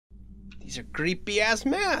These are creepy-ass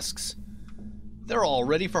masks. They're all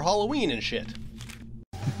ready for Halloween and shit.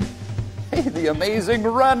 Hey, the amazing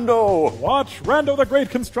Rando! Watch Rando the Great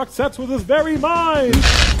construct sets with his very mind!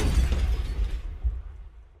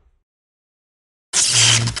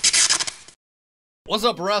 What's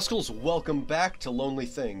up, rascals? Welcome back to Lonely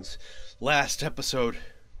Things. Last episode,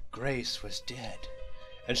 Grace was dead.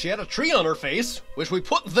 And she had a tree on her face, which we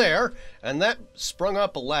put there, and that sprung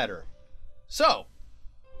up a ladder. So,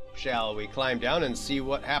 shall we climb down and see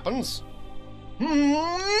what happens?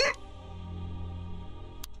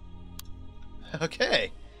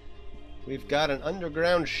 Okay. We've got an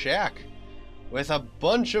underground shack with a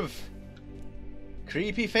bunch of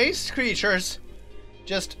creepy-faced creatures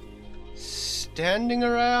just standing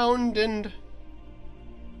around and...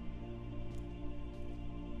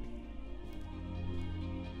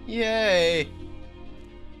 Yay!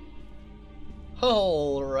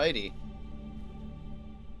 Alrighty.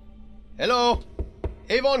 Hello!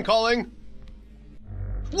 Avon calling!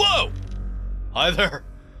 Whoa! Hi there!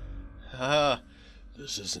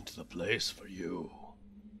 This isn't the place for you.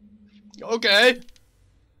 Okay!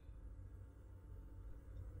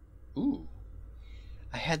 Ooh.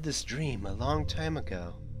 I had this dream a long time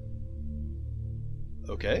ago.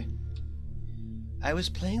 Okay. I was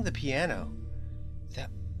playing the piano. That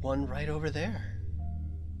one right over there.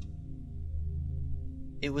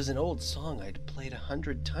 It was an old song I'd played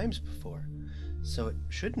 100 times before, so it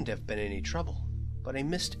shouldn't have been any trouble, but I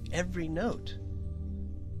missed every note.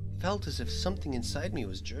 Felt as if something inside me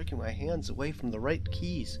was jerking my hands away from the right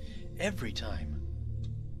keys every time.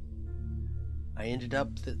 I ended up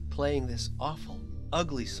playing this awful,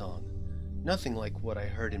 ugly song, nothing like what I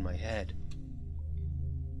heard in my head.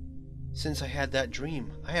 Since I had that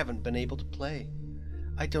dream, I haven't been able to play.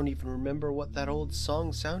 I don't even remember what that old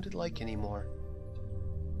song sounded like anymore.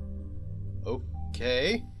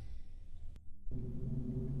 Okay.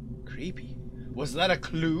 Creepy. Was that a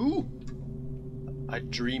clue? A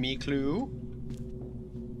dreamy clue?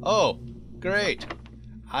 Oh, great.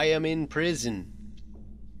 I am in prison.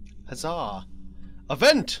 Huzzah. A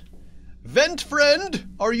vent! Vent friend!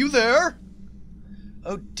 Are you there?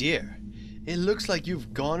 Oh dear. It looks like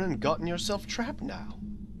you've gone and gotten yourself trapped now.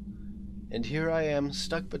 And here I am,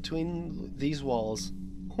 stuck between these walls.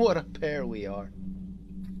 What a pair we are.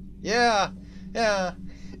 Yeah.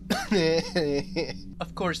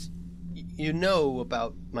 Of course, you know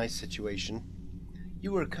about my situation.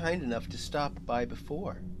 You were kind enough to stop by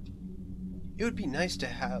before. It would be nice to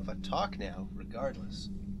have a talk now, regardless.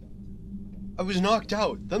 I was knocked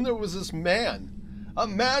out. Then there was this man. A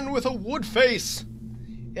man with a wood face.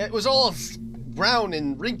 It was all brown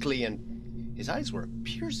and wrinkly, and his eyes were a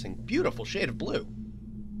piercing, beautiful shade of blue.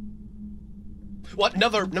 What?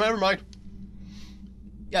 Never mind.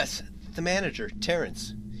 Yes, the manager,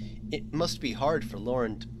 Terrence. It must be hard for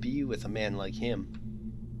Lauren to be with a man like him.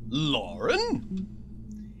 Lauren?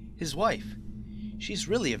 His wife. She's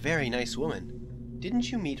really a very nice woman.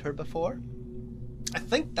 Didn't you meet her before? I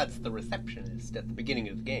think that's the receptionist at the beginning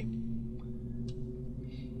of the game.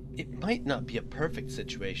 It might not be a perfect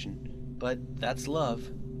situation, but that's love.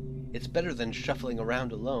 It's better than shuffling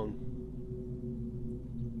around alone.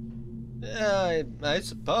 I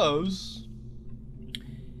suppose.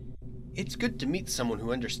 It's good to meet someone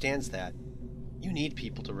who understands that. You need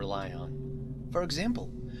people to rely on. For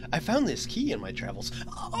example, I found this key in my travels.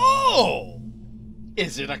 Oh!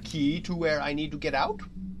 Is it a key to where I need to get out?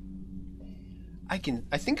 I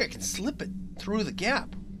think I can slip it through the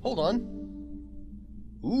gap. Hold on.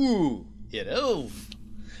 Ooh, it is.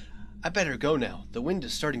 I better go now. The wind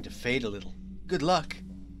is starting to fade a little. Good luck.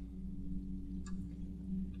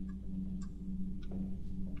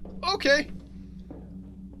 Okay.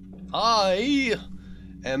 I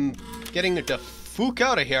am getting the fuck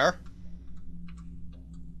out of here.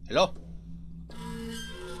 Hello?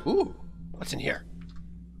 Ooh, what's in here?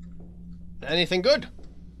 Anything good?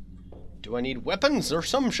 Do I need weapons or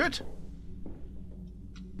some shit?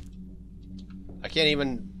 I can't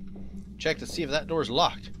even check to see if that door's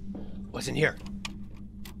locked. What's in here?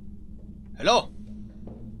 Hello?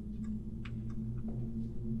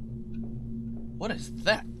 What is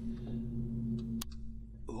that?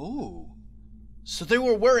 Ooh. So they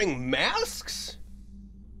were wearing masks?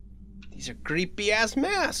 These are creepy-ass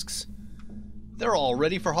masks. They're all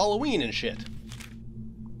ready for Halloween and shit.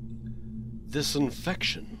 This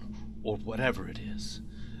infection, or whatever it is,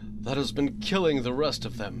 that has been killing the rest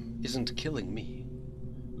of them isn't killing me.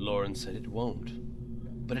 Lauren said it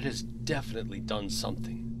won't, but it has definitely done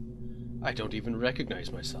something. I don't even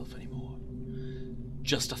recognize myself anymore.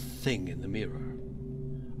 Just a thing in the mirror.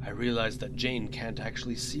 I realize that Jane can't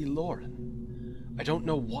actually see Lauren. I don't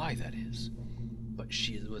know why that is, but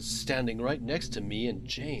she was standing right next to me, and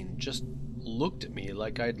Jane just looked at me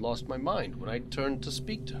like I'd lost my mind when I turned to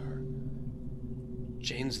speak to her.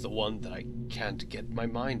 Jane's the one that I can't get my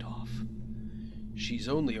mind off. She's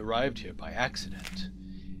only arrived here by accident.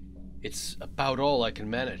 It's about all I can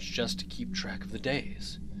manage just to keep track of the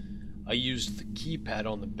days. I used the keypad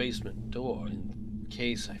on the basement door in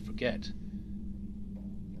case I forget,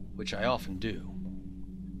 which I often do.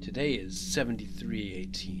 Today is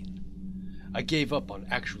 7318. I gave up on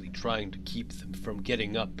actually trying to keep them from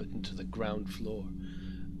getting up into the ground floor.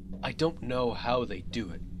 I don't know how they do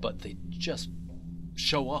it, but they just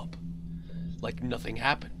show up, like nothing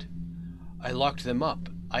happened. I locked them up.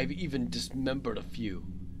 I've even dismembered a few.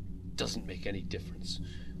 Doesn't make any difference.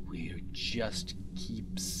 We just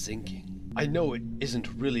keep sinking. I know it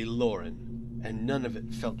isn't really Lauren, and none of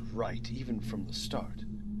it felt right, even from the start.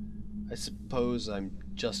 I suppose I'm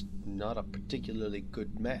just not a particularly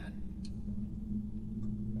good man.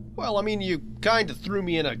 Well, I mean, you kinda threw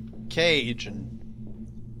me in a cage and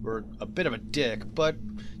were a bit of a dick, but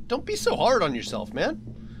don't be so hard on yourself, man.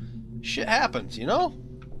 Shit happens, you know?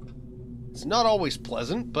 It's not always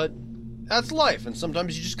pleasant, but that's life, and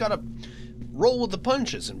sometimes you just gotta roll with the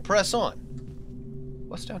punches and press on.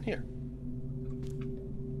 What's down here?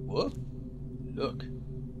 Whoa. Look.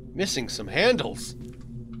 Missing some handles.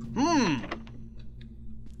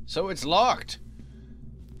 So it's locked.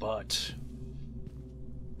 But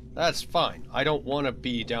that's fine. I don't want to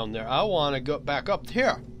be down there. I want to go back up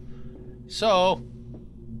here. So,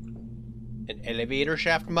 an elevator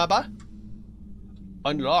shaft, maba?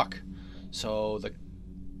 Unlock. So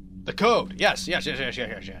the code. Yes. I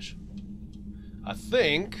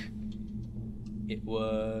think it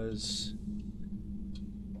was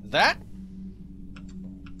that.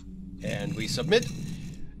 And we submit.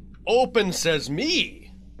 Open says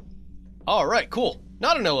me. All right, cool.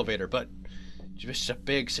 Not an elevator, but just a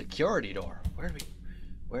big security door.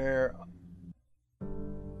 Where?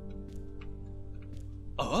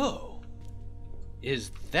 Oh.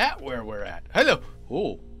 Is that where we're at? Hello.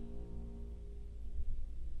 Oh.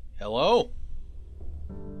 Hello?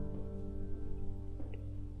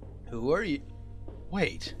 Who are you?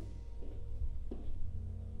 Wait.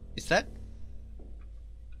 Is that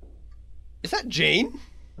Jane?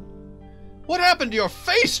 What happened to your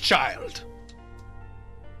face, child?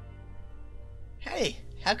 Hey,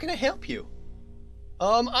 how can I help you?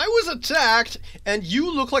 I was attacked, and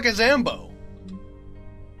you look like a Zambo.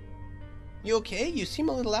 You okay? You seem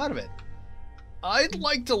a little out of it. I'd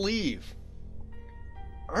like to leave.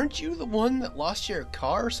 Aren't you the one that lost your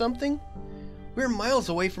car or something? We're miles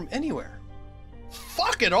away from anywhere.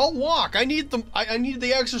 Fuck it, I'll walk. I need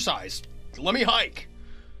the exercise. Let me hike.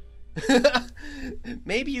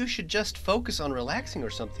 Maybe you should just focus on relaxing or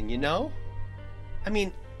something, you know? I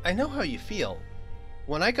mean, I know how you feel.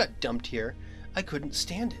 When I got dumped here, I couldn't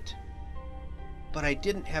stand it. But I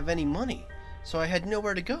didn't have any money, so I had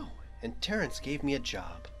nowhere to go, and Terrence gave me a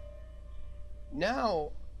job.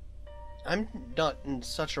 Now, I'm not in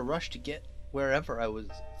such a rush to get wherever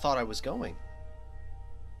thought I was going.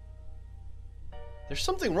 There's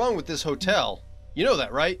something wrong with this hotel. You know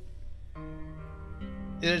that, right?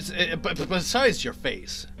 But besides your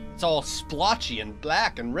face, it's all splotchy and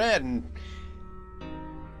black and red, and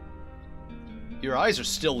your eyes are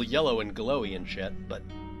still yellow and glowy and shit, but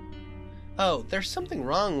oh, there's something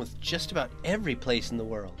wrong with just about every place in the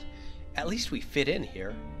world. At least we fit in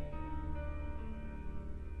here.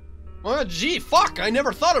 Well, gee, fuck, I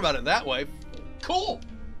never thought about it that way. Cool.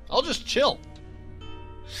 I'll just chill.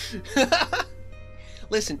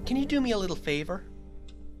 Listen, can you do me a little favor?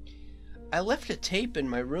 I left a tape in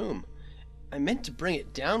my room. I meant to bring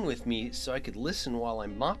it down with me so I could listen while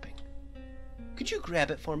I'm mopping. Could you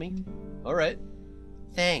grab it for me? All right.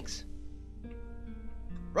 Thanks.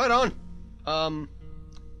 Right on.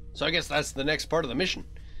 So I guess that's the next part of the mission.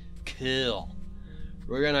 Cool.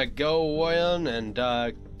 We're gonna go in and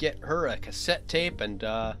get her a cassette tape and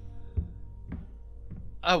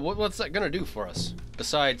what's that gonna do for us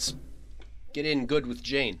besides get in good with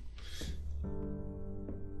Jane?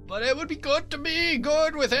 But it would be good to be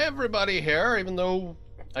good with everybody here, even though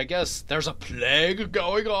I guess there's a plague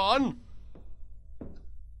going on.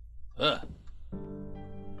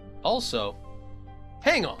 Also,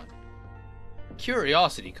 hang on.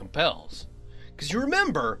 Curiosity compels. Because you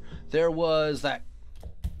remember, there was that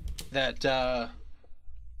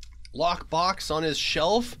lock box on his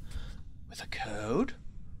shelf with a code?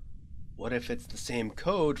 What if it's the same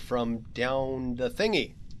code from down the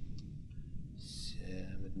thingy?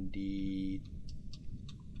 70...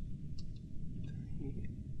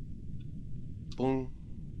 Boom.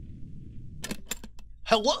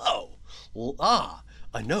 Hello!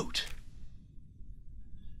 A note.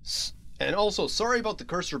 And also, sorry about the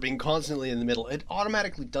cursor being constantly in the middle. It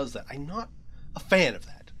automatically does that. I'm not a fan of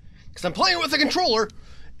that. Because I'm playing with a controller,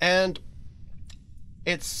 and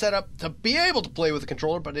it's set up to be able to play with a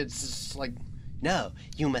controller, but it's just like, no,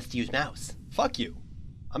 you must use mouse. Fuck you.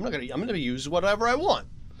 I'm gonna use whatever I want.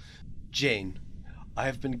 Jane, I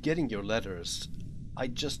have been getting your letters. I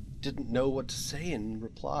just didn't know what to say in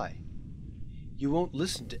reply. You won't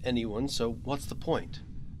listen to anyone, so what's the point?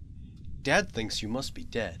 Dad thinks you must be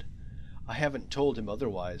dead. I haven't told him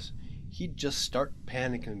otherwise. He'd just start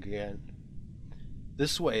panicking again.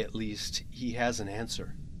 This way, at least, he has an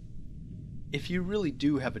answer. If you really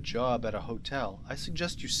do have a job at a hotel, I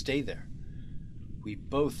suggest you stay there. We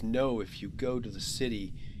both know if you go to the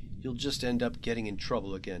city, you'll just end up getting in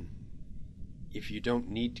trouble again. If you don't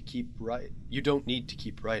need to keep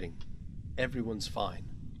writing. Everyone's fine.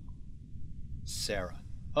 Sarah.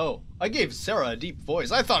 Oh, I gave Sarah a deep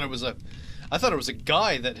voice. I thought it was a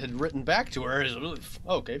guy that had written back to her.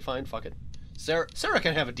 Okay, fine, fuck it. Sarah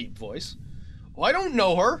can have a deep voice. Well, I don't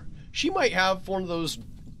know her. She might have one of those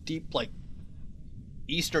deep, like,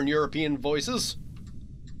 Eastern European voices.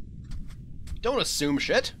 Don't assume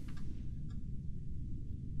shit.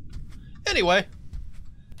 Anyway,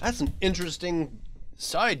 that's an interesting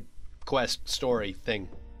side quest story thing.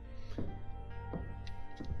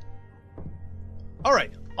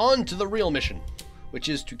 Alright, on to the real mission, which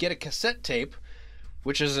is to get a cassette tape,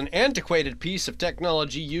 which is an antiquated piece of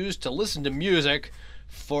technology used to listen to music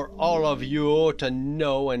for all of you to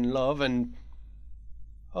know and love. And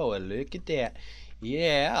oh, look at that.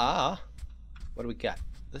 Yeah. What do we got?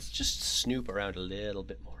 Let's just snoop around a little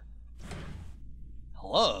bit more.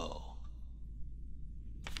 Hello.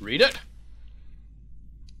 Read it.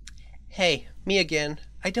 Hey, me again.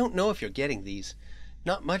 I don't know if you're getting these.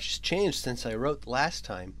 Not much has changed since I wrote the last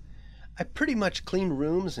time. I pretty much clean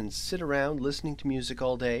rooms and sit around listening to music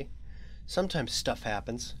all day. Sometimes stuff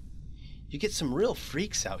happens. You get some real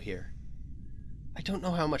freaks out here. I don't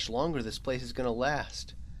know how much longer this place is gonna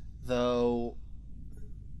last, though.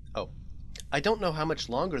 I don't know how much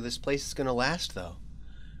longer this place is gonna last, though.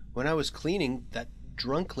 When I was cleaning that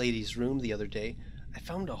drunk lady's room the other day, I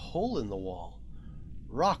found a hole in the wall.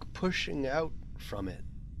 Rock pushing out from it.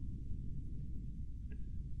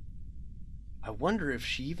 I wonder if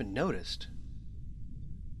she even noticed.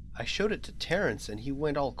 I showed it to Terrence and he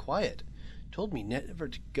went all quiet. Told me never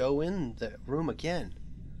to go in the room again.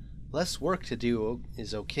 Less work to do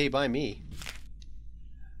is okay by me.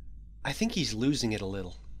 I think he's losing it a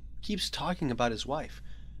little. Keeps talking about his wife,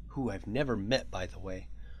 who I've never met, by the way,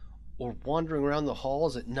 or wandering around the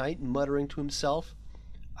halls at night muttering to himself.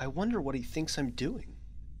 I wonder what he thinks I'm doing.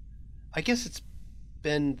 I guess it's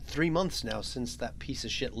been 3 months now since that piece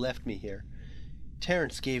of shit left me here.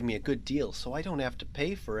 Terrence gave me a good deal, so I don't have to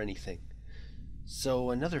pay for anything.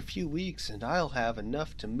 So another few weeks and I'll have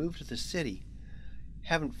enough to move to the city.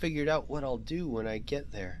 Haven't figured out what I'll do when I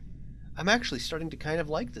get there. I'm actually starting to kind of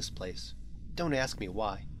like this place. Don't ask me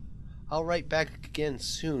why. I'll write back again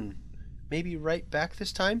soon. Maybe write back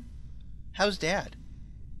this time? How's Dad?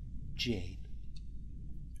 Jane.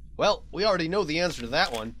 Well, we already know the answer to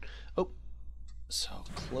that one. Oh, so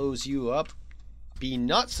close you up. Be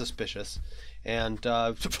not suspicious. And,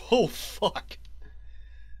 oh, fuck.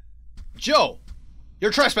 Joe!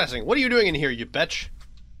 You're trespassing! What are you doing in here, you betch?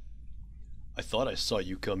 I thought I saw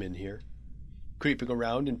you come in here. Creeping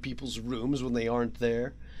around in people's rooms when they aren't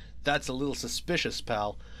there. That's a little suspicious,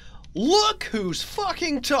 pal. Look who's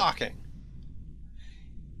fucking talking!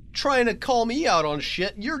 Trying to call me out on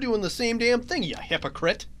shit, you're doing the same damn thing, you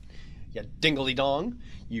hypocrite! You dingledy-dong.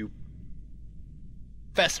 You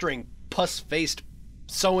festering, pus-faced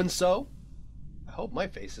so-and-so. I hope my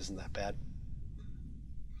face isn't that bad.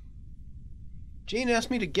 Jane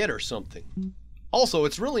asked me to get her something. Also,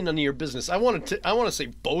 it's really none of your business. I want to say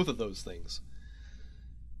both of those things.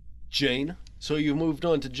 Jane? So you moved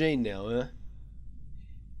on to Jane now, huh?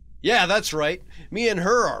 Yeah, that's right. Me and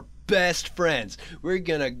her are best friends. We're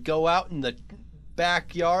gonna go out in the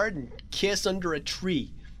backyard and kiss under a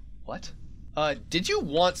tree. What? Did you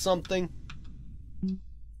want something?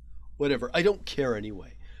 Whatever, I don't care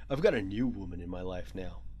anyway. I've got a new woman in my life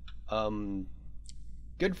now.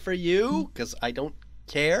 Good for you, 'cause I don't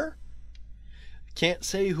care. Can't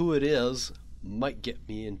say who it is. Might get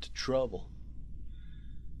me into trouble.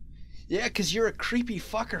 Yeah, 'cause you're a creepy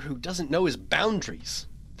fucker who doesn't know his boundaries.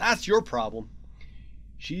 That's your problem.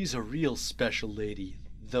 She's a real special lady,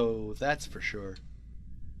 though, that's for sure.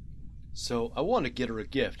 So I want to get her a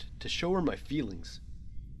gift to show her my feelings.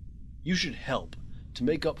 You should help to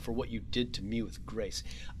make up for what you did to me with Grace.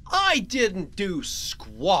 I didn't do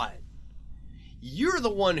squat. You're the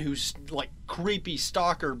one who's like creepy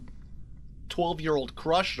stalker 12-year-old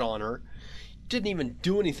crush on her. Didn't even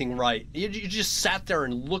do anything right. You just sat there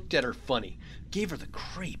and looked at her funny. Gave her the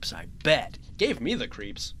creeps, I bet. Gave me the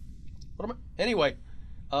creeps. What am I? Anyway,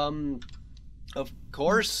 of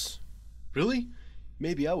course. Really?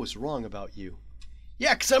 Maybe I was wrong about you.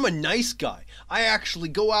 Yeah, 'cause I'm a nice guy. I actually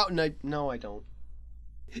go out and No, I don't.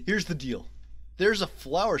 Here's the deal. There's a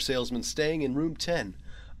flower salesman staying in room 10.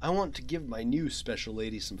 I want to give my new special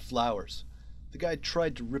lady some flowers. The guy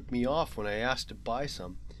tried to rip me off when I asked to buy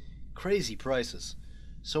some. Crazy prices.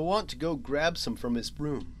 So I want to go grab some from his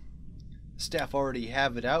room. The staff already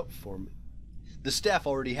have it out for me. The staff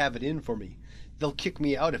already have it in for me. They'll kick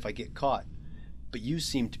me out if I get caught. But you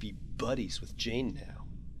seem to be buddies with Jane now.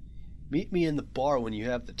 Meet me in the bar when you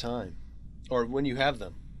have the time. Or when you have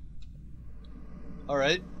them.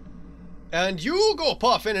 Alright. And you go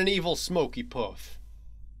puff in an evil smoky puff.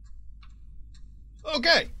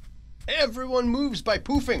 Okay. Everyone moves by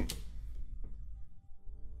poofing.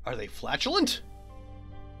 Are they flatulent?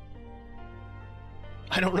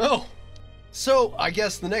 I don't know. So, I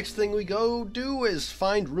guess the next thing we go do is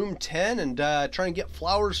find room 10 and try and get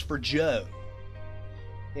flowers for Joe.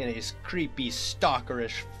 In his creepy,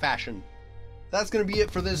 stalkerish fashion. That's going to be it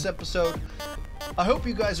for this episode. I hope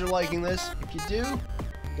you guys are liking this. If you do,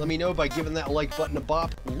 let me know by giving that like button a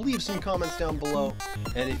bop. Leave some comments down below.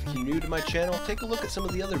 And if you're new to my channel, take a look at some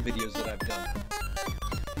of the other videos that I've done.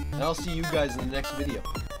 And I'll see you guys in the next video.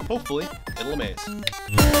 Hopefully, it'll amaze.